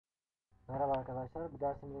Merhaba arkadaşlar, bu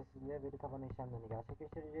dersimizde sizle veri tabanı işlemlerini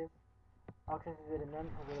gerçekleştireceğiz. Access üzerinden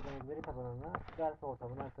hazırladığımız veri tabanını Delphi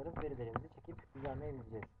ortamına aktarıp verilerimizi çekip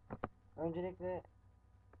düzenleyebileceğiz. Öncelikle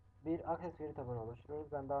bir Access veri tabanı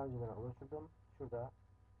oluşturuyoruz. Ben daha önceden oluşturdum. Şurada.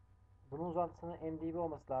 Bunun uzantısının MDB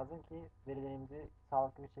olması lazım ki verilerimizi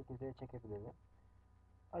sağlıklı bir şekilde çekebilelim.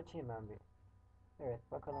 Açayım ben bir.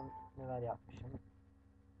 Evet, bakalım neler yapmışım.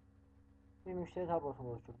 Bir müşteri tablosu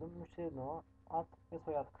oluşturdum. Müşteri no, ad ve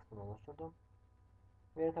soyad kısmını oluşturdum.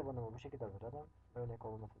 Veri tabanımı bu şekilde hazırladım. Örnek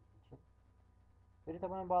olması için. Veri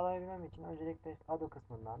tabanı bağlayabilmem için öncelikle Ado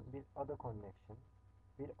kısmından bir Ado Connection,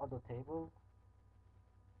 bir Ado Table,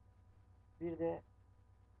 bir de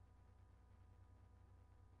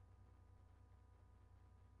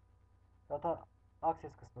Data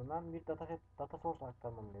Access kısmından bir data source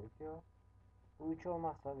aktarmam gerekiyor. Bu üçü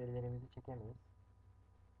olmazsa verilerimizi çekemeyiz.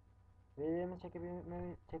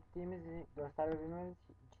 Verilerimizi çektiğimizi gösterebilmemiz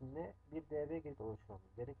için de bir DB grid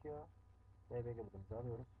oluşturmamız gerekiyor. DB gridimizi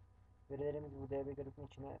alıyoruz. Verilerimiz bu DB gridin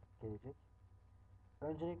içine gelecek.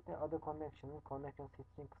 Öncelikle Ado Connection'ın Connection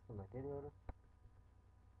String kısmına geliyoruz.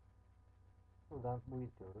 Buradan bu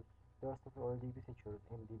diyoruz. 4.0 OLDB seçiyoruz.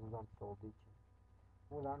 MD uzantısı olduğu için.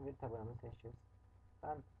 Buradan veri tabanını seçeceğiz.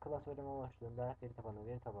 Ben klasörüme ulaştığım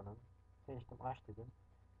veri tabanını seçtim. Aç dedim.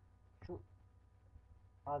 Şu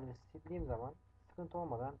adresi sildiğim zaman sıkıntı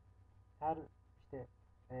olmadan her işte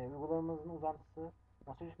uygulamamızın uzantısı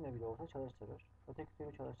masaüstünde bile olsa çalıştırır. Öteki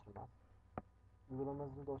türlü çalıştırmaz.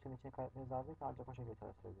 Uygulamanızın dosyanın içine kaydetmeniz lazım ki ancak o şekilde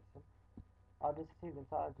çalıştırabilirsin. Adresi sildim.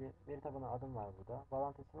 Sadece veri tabanı adım var burada.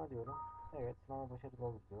 Bağlantısına diyorum. Evet, sınava başarılı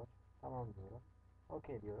oldu diyor. Tamam diyorum.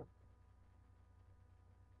 OK diyorum.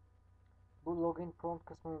 Bu login prompt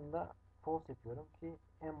kısmında false yapıyorum ki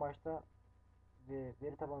en başta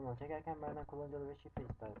veri tabanından çekerken benden kullanıcı adı ve şifre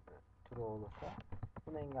ister true olursa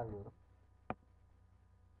bunu engelliyorum.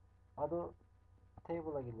 Ado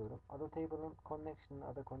Table'a geliyorum. Ado Table'ın connection'ını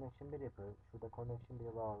Ado Connection 1 yapıyorum. Şurada Connection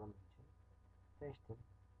 1'e bağlamak için. Seçtim.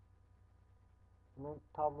 Bunun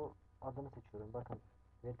tablo adını seçiyorum. Bakın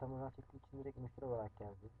veri tabanından çektiği için direkt müşteri olarak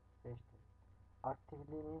geldi. Seçtim.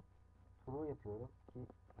 Aktifliğini true yapıyorum ki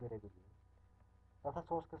görebileyim. Data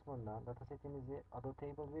source kısmından datasetimizi Ado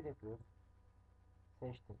Table 1 yapıyoruz.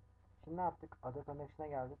 Seçtim. Şimdi ne yaptık? Ado Connection'a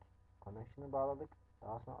geldik. Connection'ı bağladık.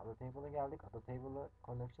 Daha sonra Ado Table'a geldik. Ado Table'ı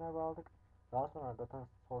Connection'a bağladık. Daha sonra Data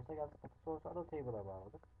Source'a geldik. Data Source'u Ado Table'a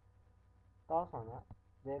bağladık. Daha sonra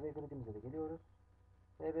DB gridimize de geliyoruz.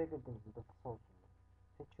 DB gridimizin Data Source'unu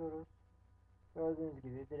seçiyoruz. Gördüğünüz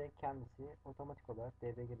gibi direkt kendisi otomatik olarak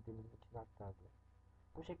DB girdimizin içine aktardı.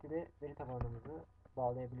 Bu şekilde veri tabanımızı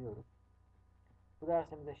bağlayabiliyoruz. Bu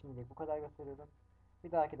dersimizde şimdilik bu kadar gösteriyorum.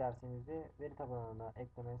 Bir dahaki dersimizde veri tabanına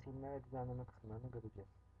ekleme, silme ve düzenleme kısımlarını göreceğiz.